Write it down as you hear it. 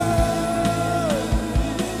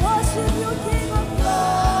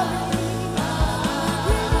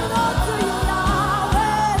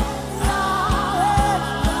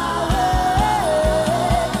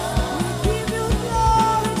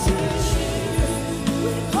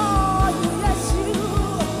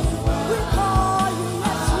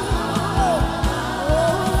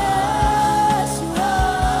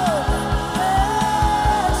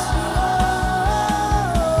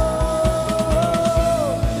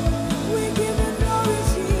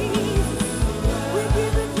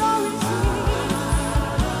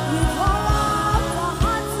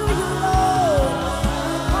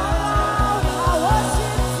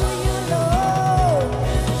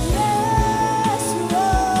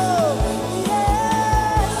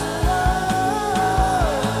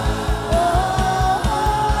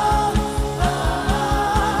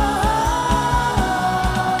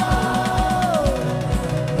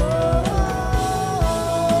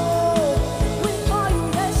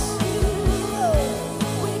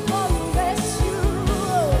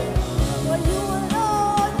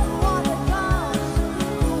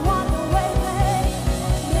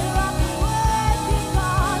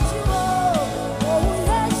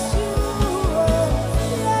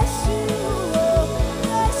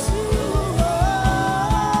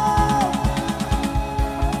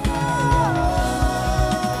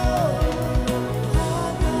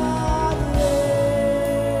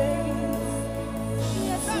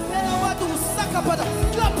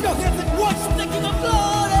Clap your hands and worship the King of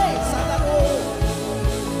Glory.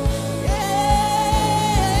 Yeah.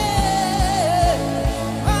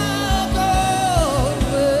 Our God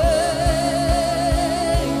reigns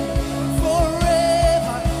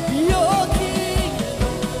forever. Your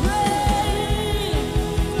kingdom reigns.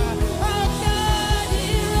 Our God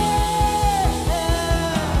reigns.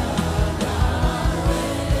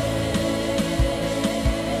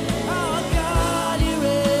 Our God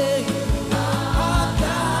reigns. Our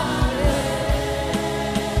God reigns.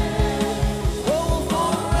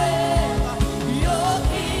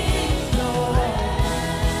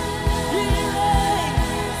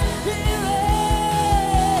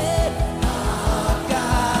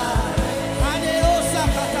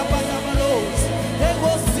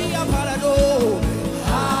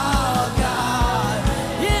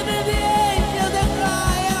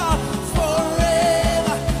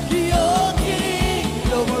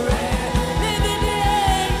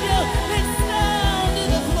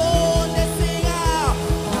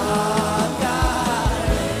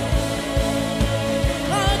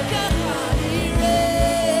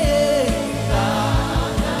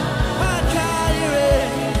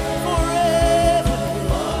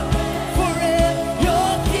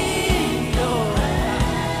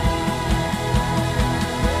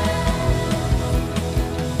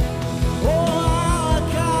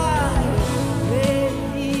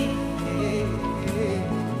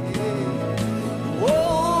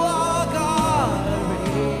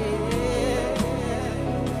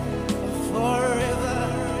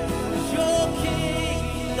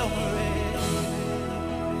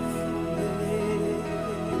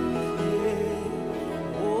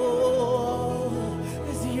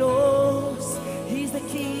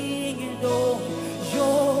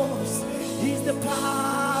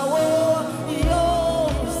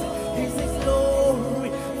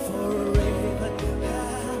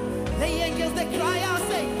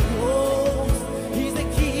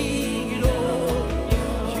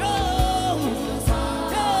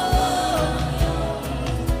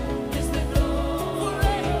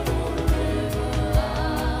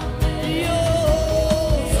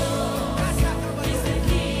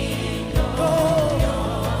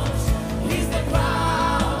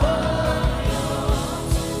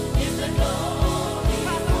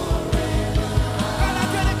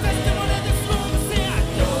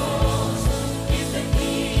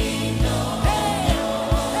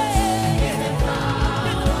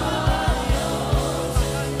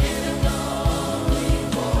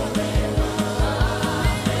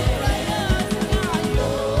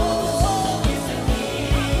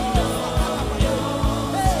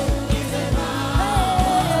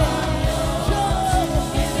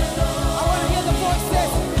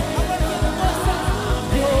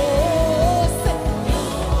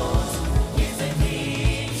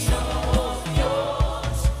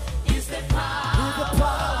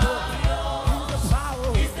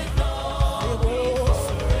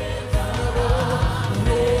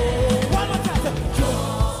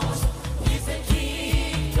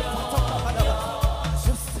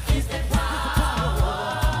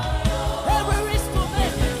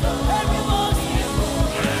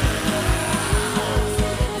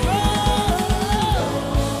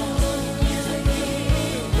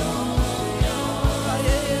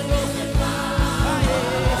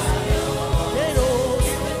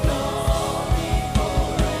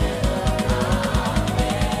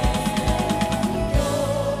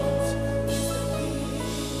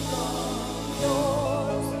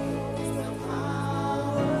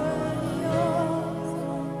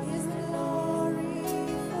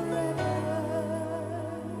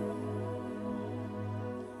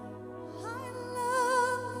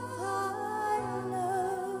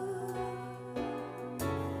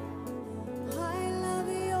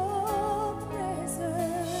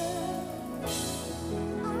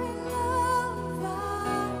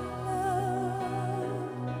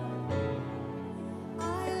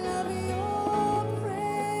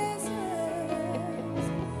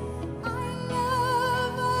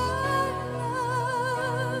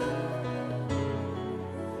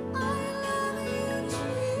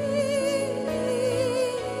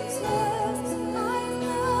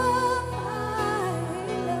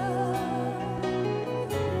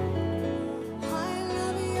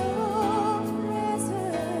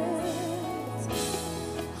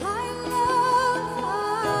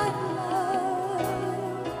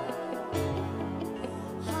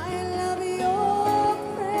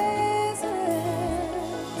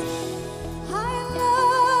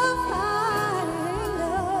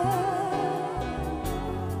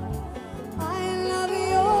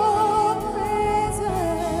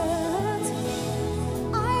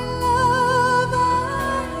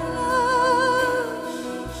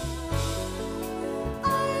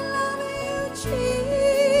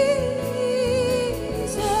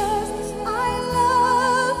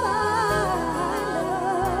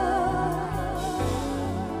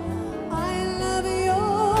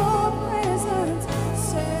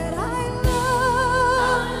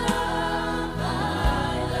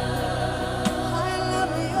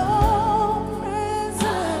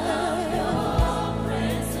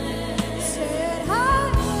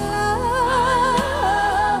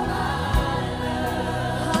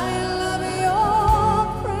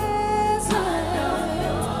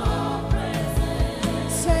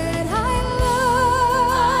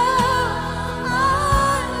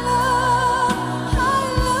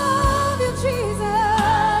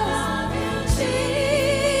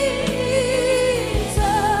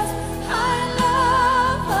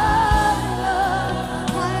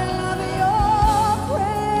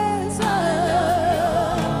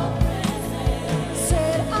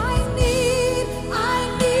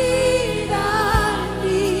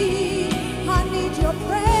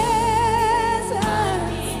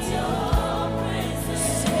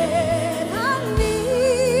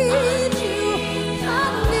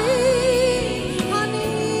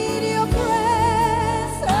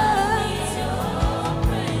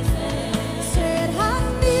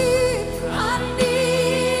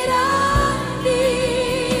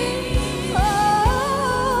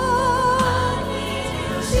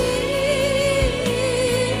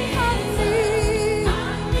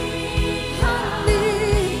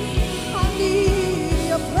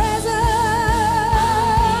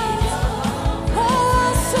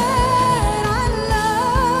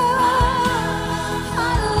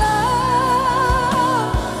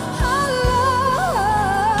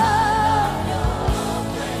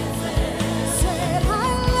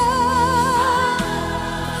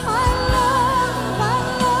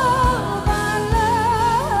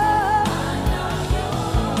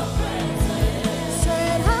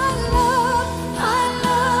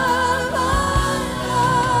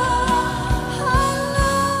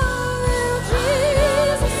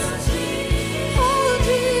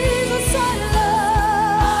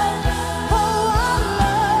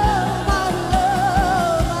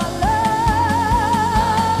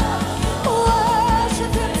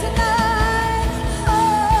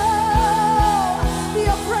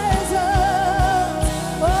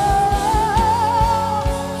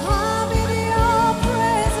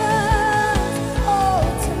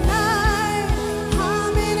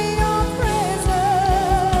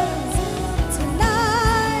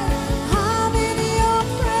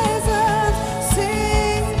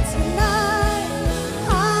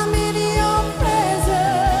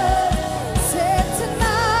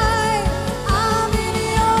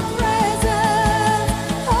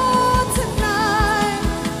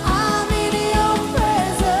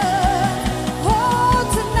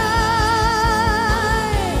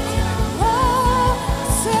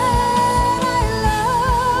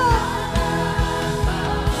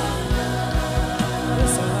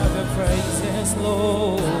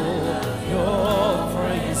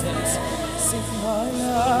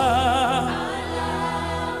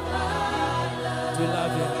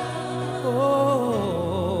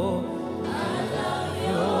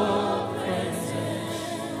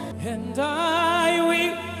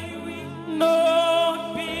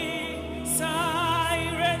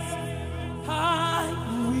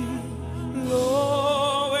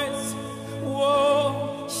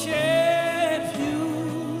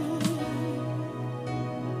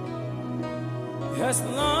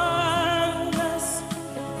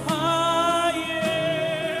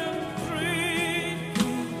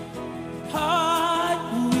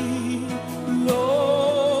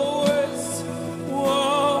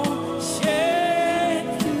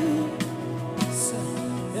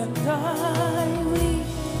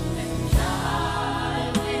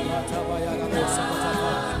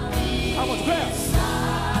 How much grass?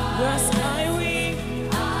 Yes, I will.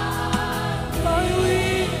 I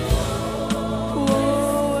will.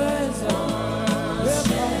 Always.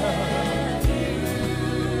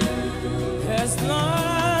 As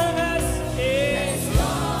long as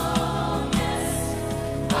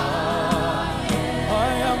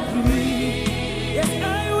I am free. Yes, I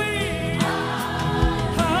will.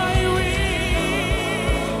 I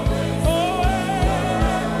will.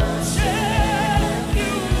 Always share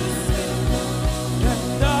you.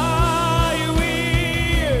 And I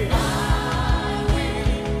will.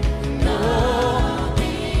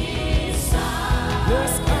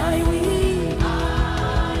 Yes, I will.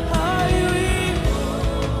 I will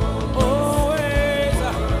always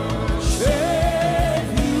share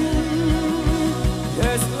you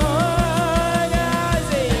as long as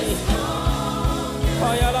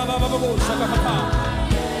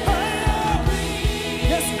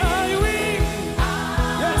yes, I will.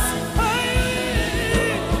 Yes, I will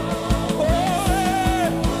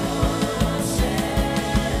always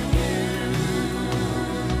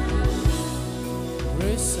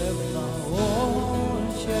receive my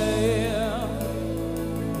own share,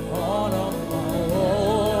 all of my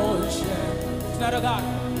own share. It's not a God.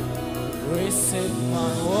 Receive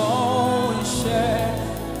my own share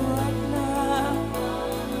right now.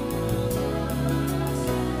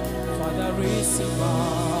 Father, receive my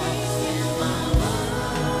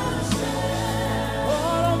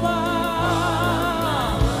all of my.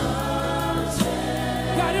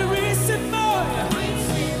 God, receive my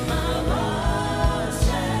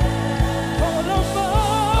all of my.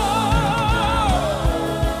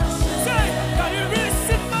 Say, God,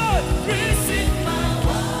 receive my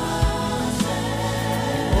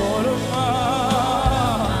all of my.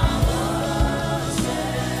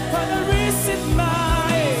 Father, receive my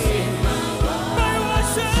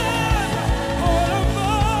worship, all of my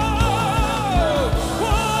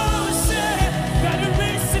worship. God,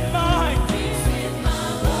 receive my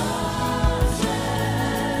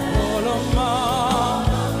all of my.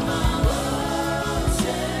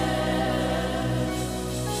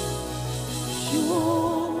 You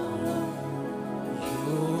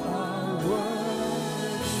are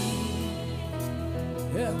worthy,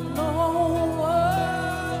 and no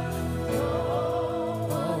one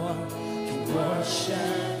can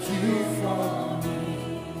worship you for me.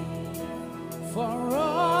 For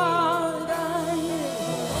all that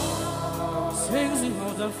things you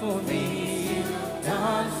have done for me,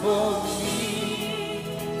 done for me,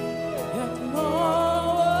 and no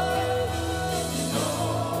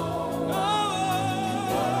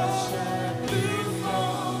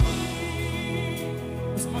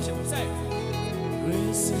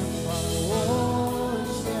receive my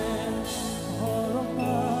worship, all of my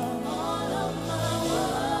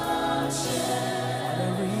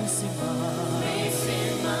Father, receive my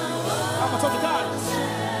I'm gonna talk to God.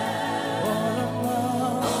 All of my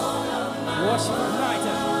worship tonight.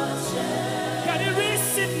 God, you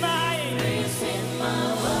receive my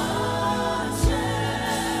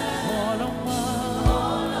all of my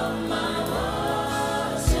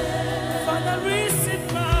Father, receive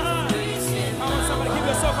my. I want somebody to give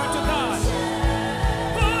yourself unto God.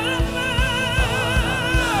 All of my.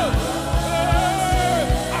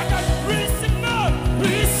 I got receive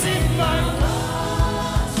my.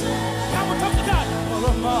 Come on, talk to God. All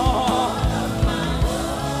of my.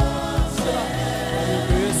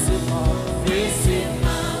 Receive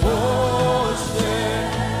my worship.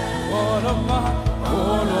 All of my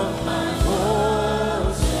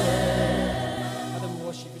worship. Father, we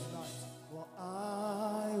worship you tonight. For I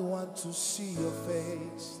want to see your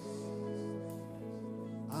face.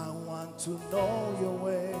 I want to know your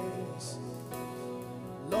ways.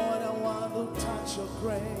 Lord, I want to touch your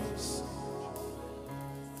grace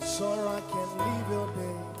so I can live your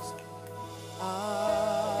days. I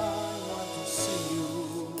want to see you.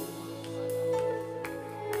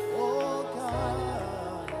 Oh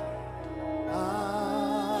God, I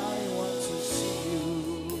want to see you.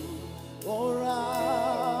 Oh,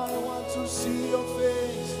 I want to see your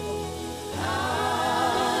face. I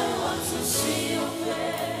want to see your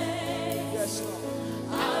face. Yes, Lord.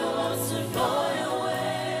 I want to know your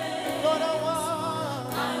way. Lord, I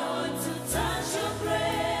want to touch your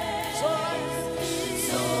grace so I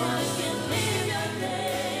can live your day.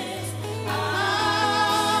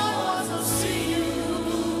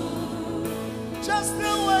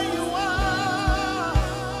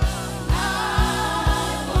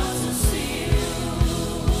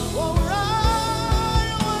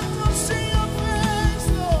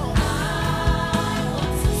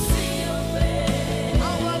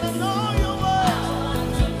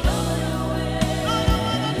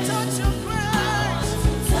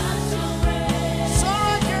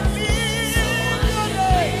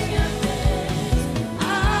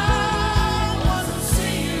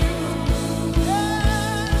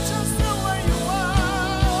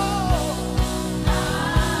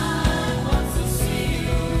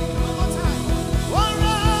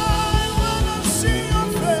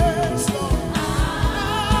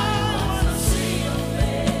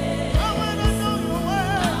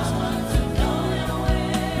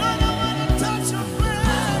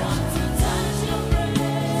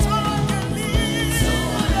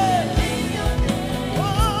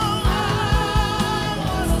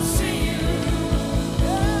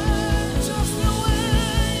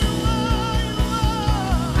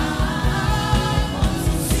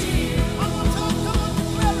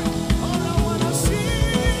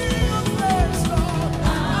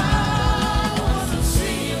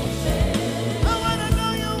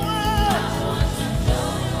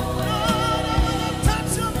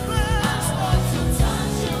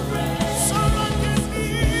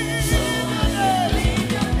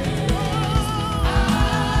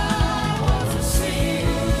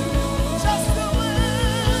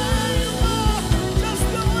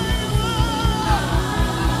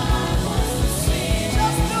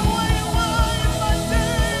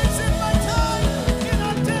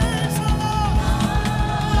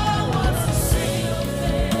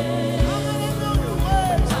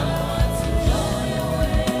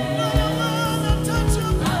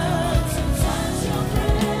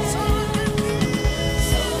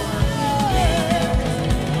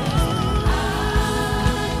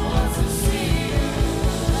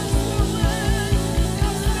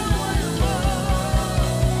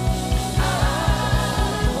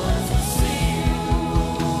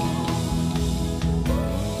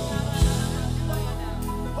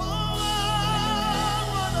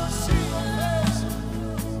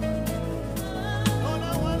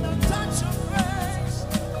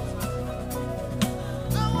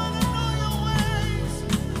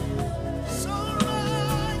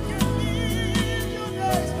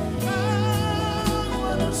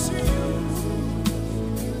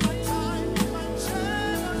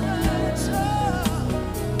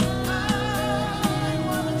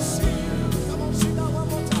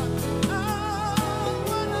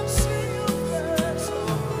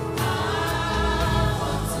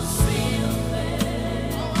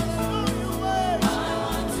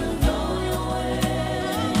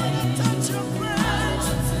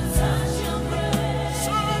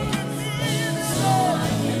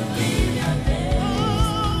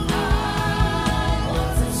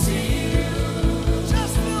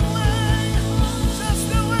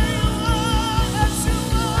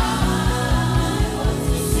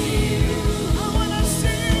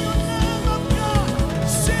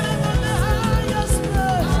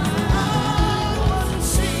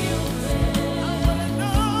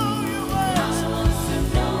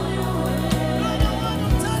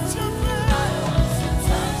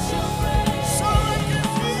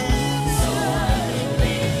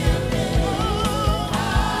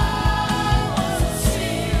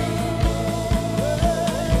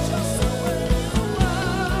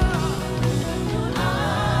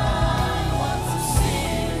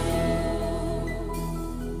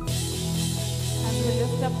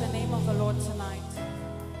 lift up the name of the Lord tonight,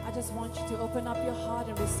 I just want you to open up your heart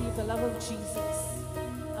and receive the love of Jesus.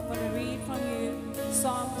 I'm going to read from you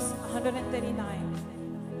Psalms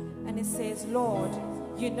 139. And it says, Lord,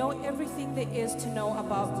 you know everything there is to know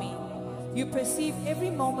about me. You perceive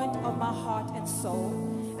every moment of my heart and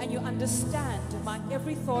soul, and you understand my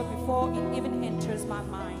every thought before it even enters my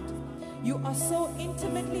mind. You are so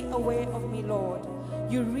intimately aware of me, Lord.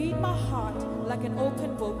 You read my heart like an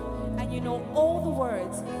open book, and you know all the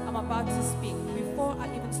words I'm about to speak before I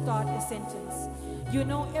even start a sentence. You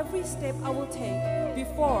know every step I will take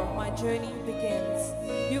before my journey begins.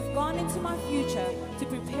 You've gone into my future to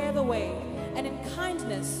prepare the way, and in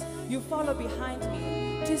kindness you follow behind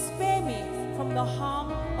me to spare me from the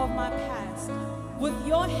harm of my past. With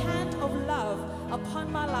your hand of love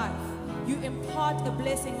upon my life, you impart a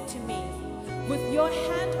blessing to me. With your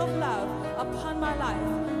hand of love upon my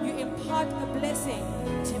life, you impart a blessing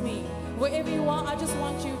to me. Wherever you are, I just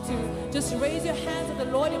want you to just raise your hands and the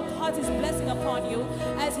Lord imparts His blessing upon you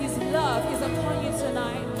as His love is upon you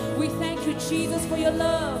tonight. We thank you, Jesus, for your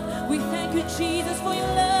love. We thank you, Jesus, for your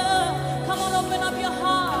love. Come on, open up your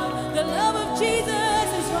heart. The love of Jesus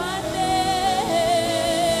is right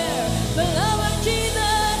there. The love of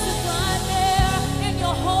Jesus is right there in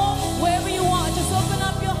your home, wherever you are. Just open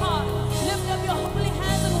up your heart. Lift up your holy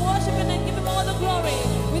hands and worship Him and give Him all the glory.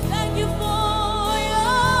 We thank you for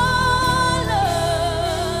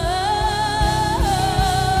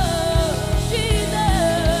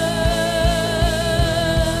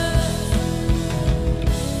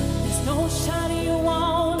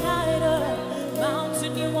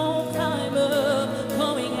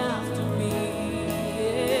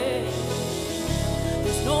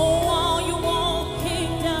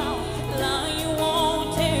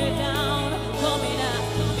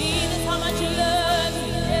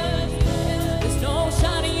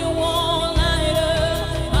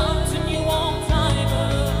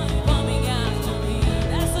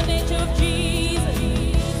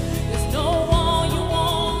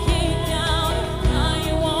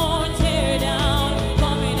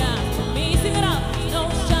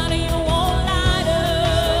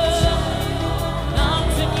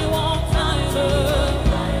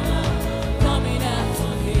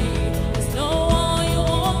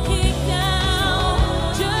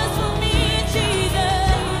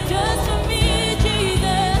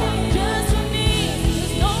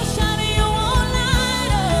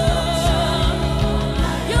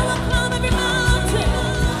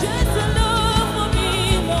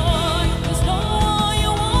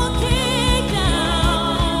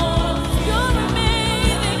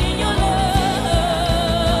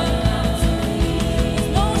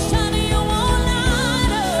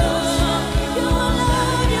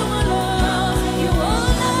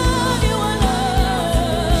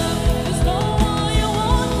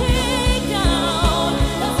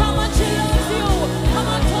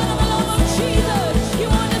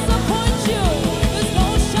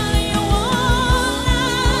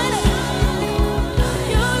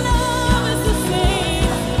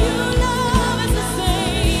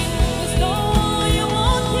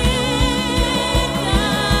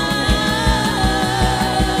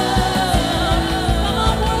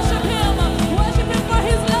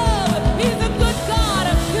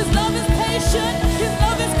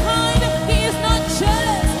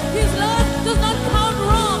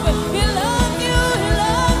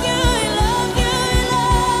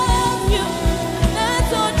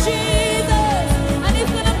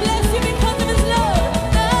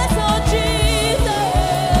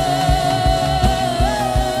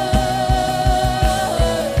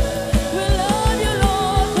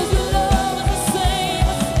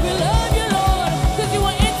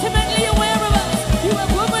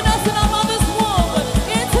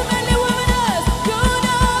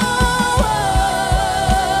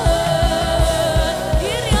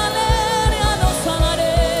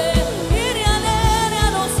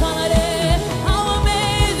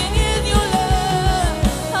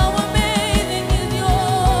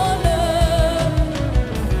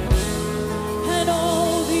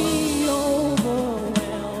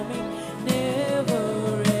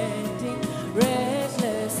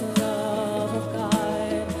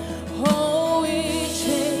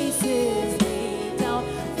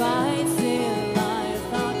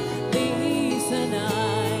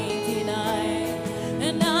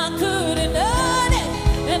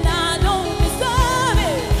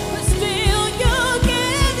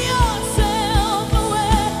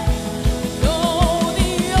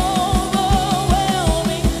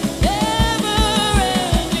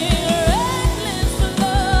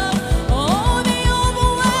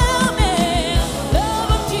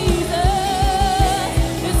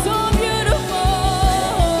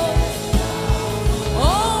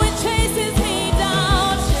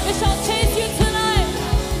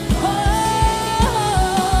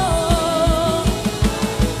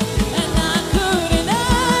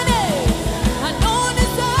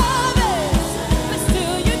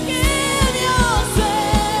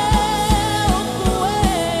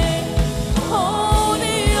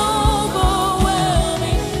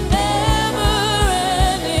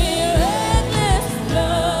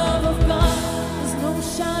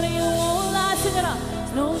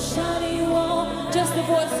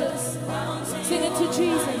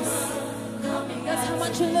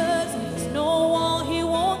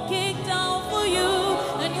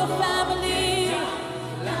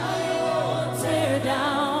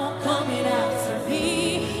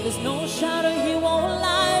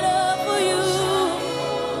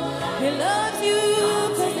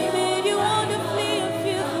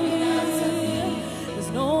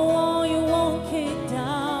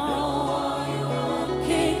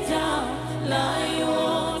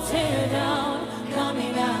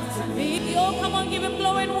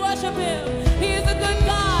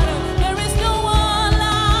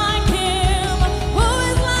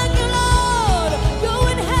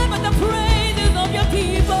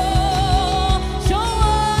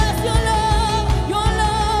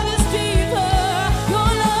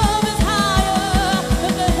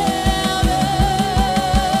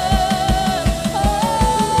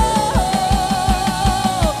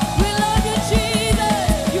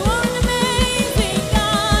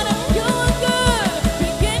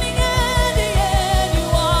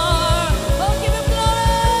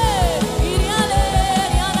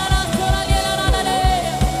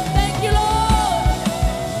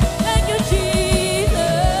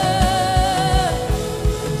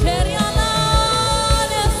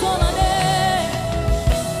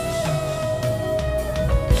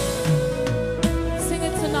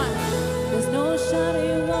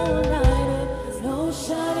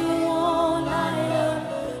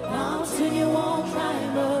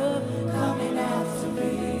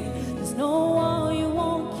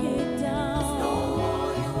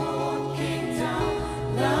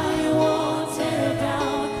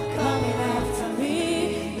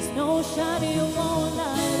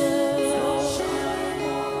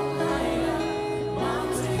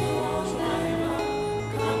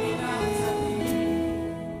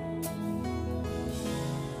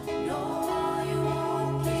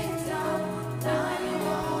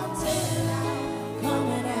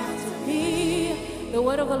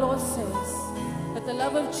says that the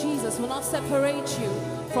love of Jesus will not separate you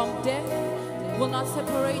from death, will not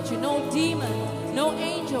separate you. No demon, no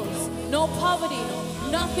angels, no poverty,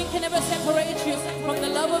 nothing can ever separate you from the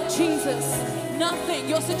love of Jesus. Nothing.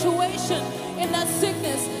 Your situation in that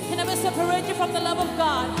sickness can never separate you from the love of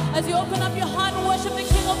God. As you open up your heart and worship the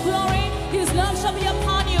King of Glory, His love shall be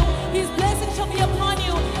upon you. His blessing shall be upon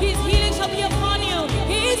you. His healing shall be upon you.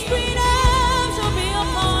 His freedom shall be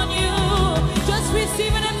upon you. Just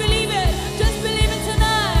receive it and believe it. Just believe it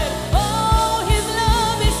tonight. Oh, His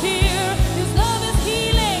love is here. His love is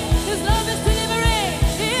healing. His love is delivering.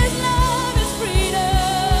 His love is freedom.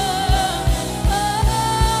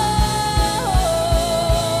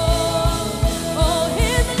 Oh,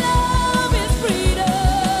 His love is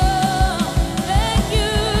freedom. Thank you,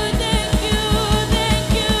 thank you, thank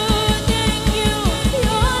you, thank you.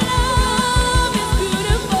 Your love is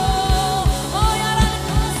beautiful. Oh,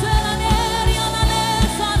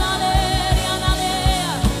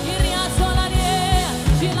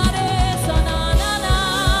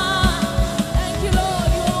 thank you, Lord.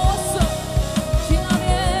 You are awesome.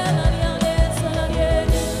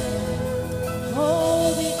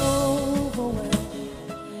 Oh, the overwhelming,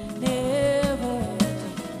 never-ending,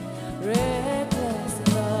 reckless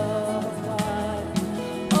love of God.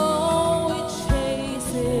 Oh, it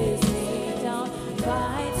chases me down,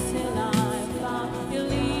 fights till I'm found. It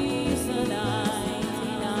leaves the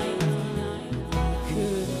 99.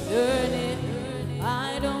 Couldn't earn it,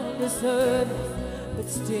 I don't deserve it, but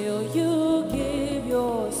still you give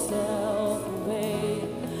yourself away.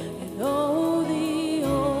 And oh, the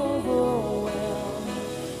overwhelming,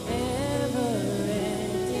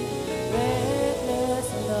 never-ending, reckless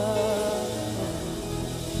love.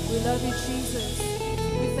 We love you, Jesus.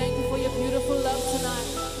 We thank you for your beautiful love tonight.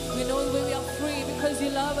 We know that we are free because you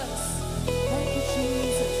love us. Thank you,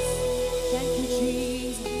 Jesus. Thank you,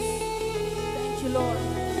 Jesus. Thank you, Lord.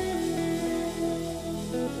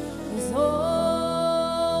 It's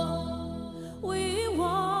all we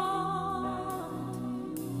want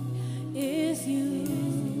is you.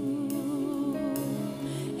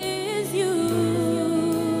 Is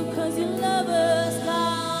you, 'cause you love us,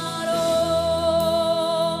 God. Oh,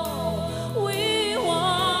 we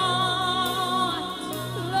want,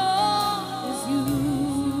 Lord, is you.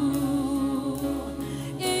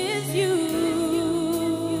 Is you.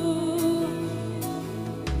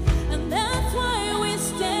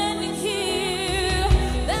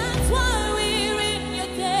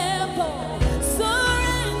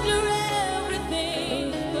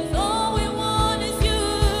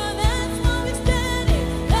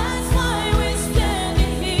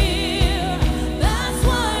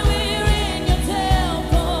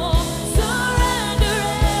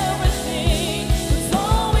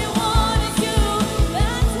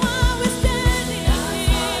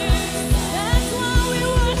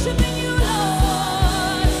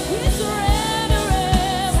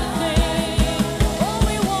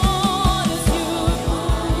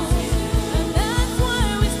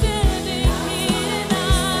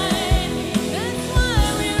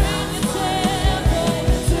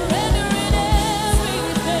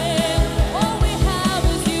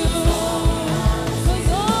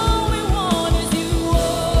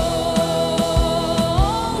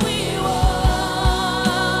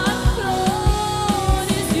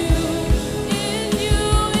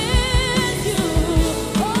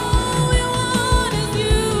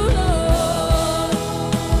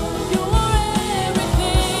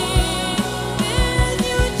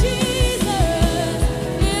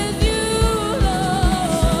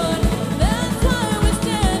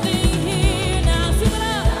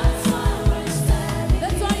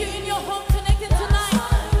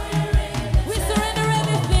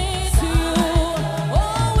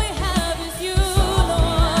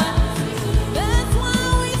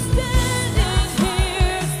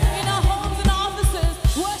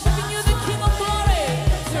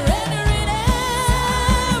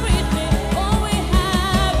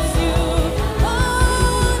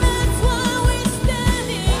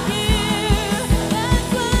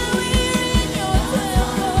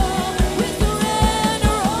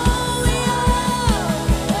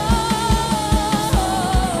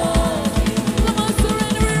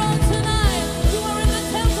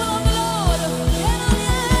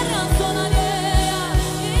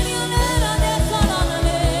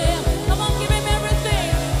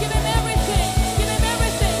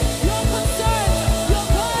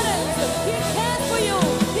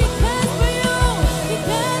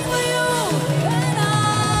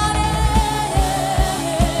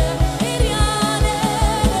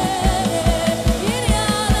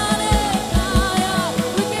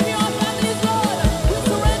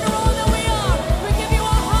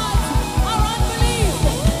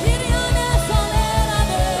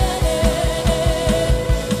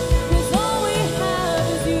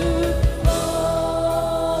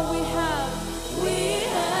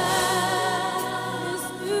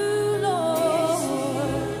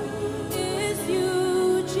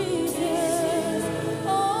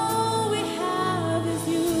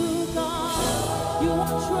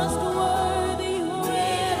 us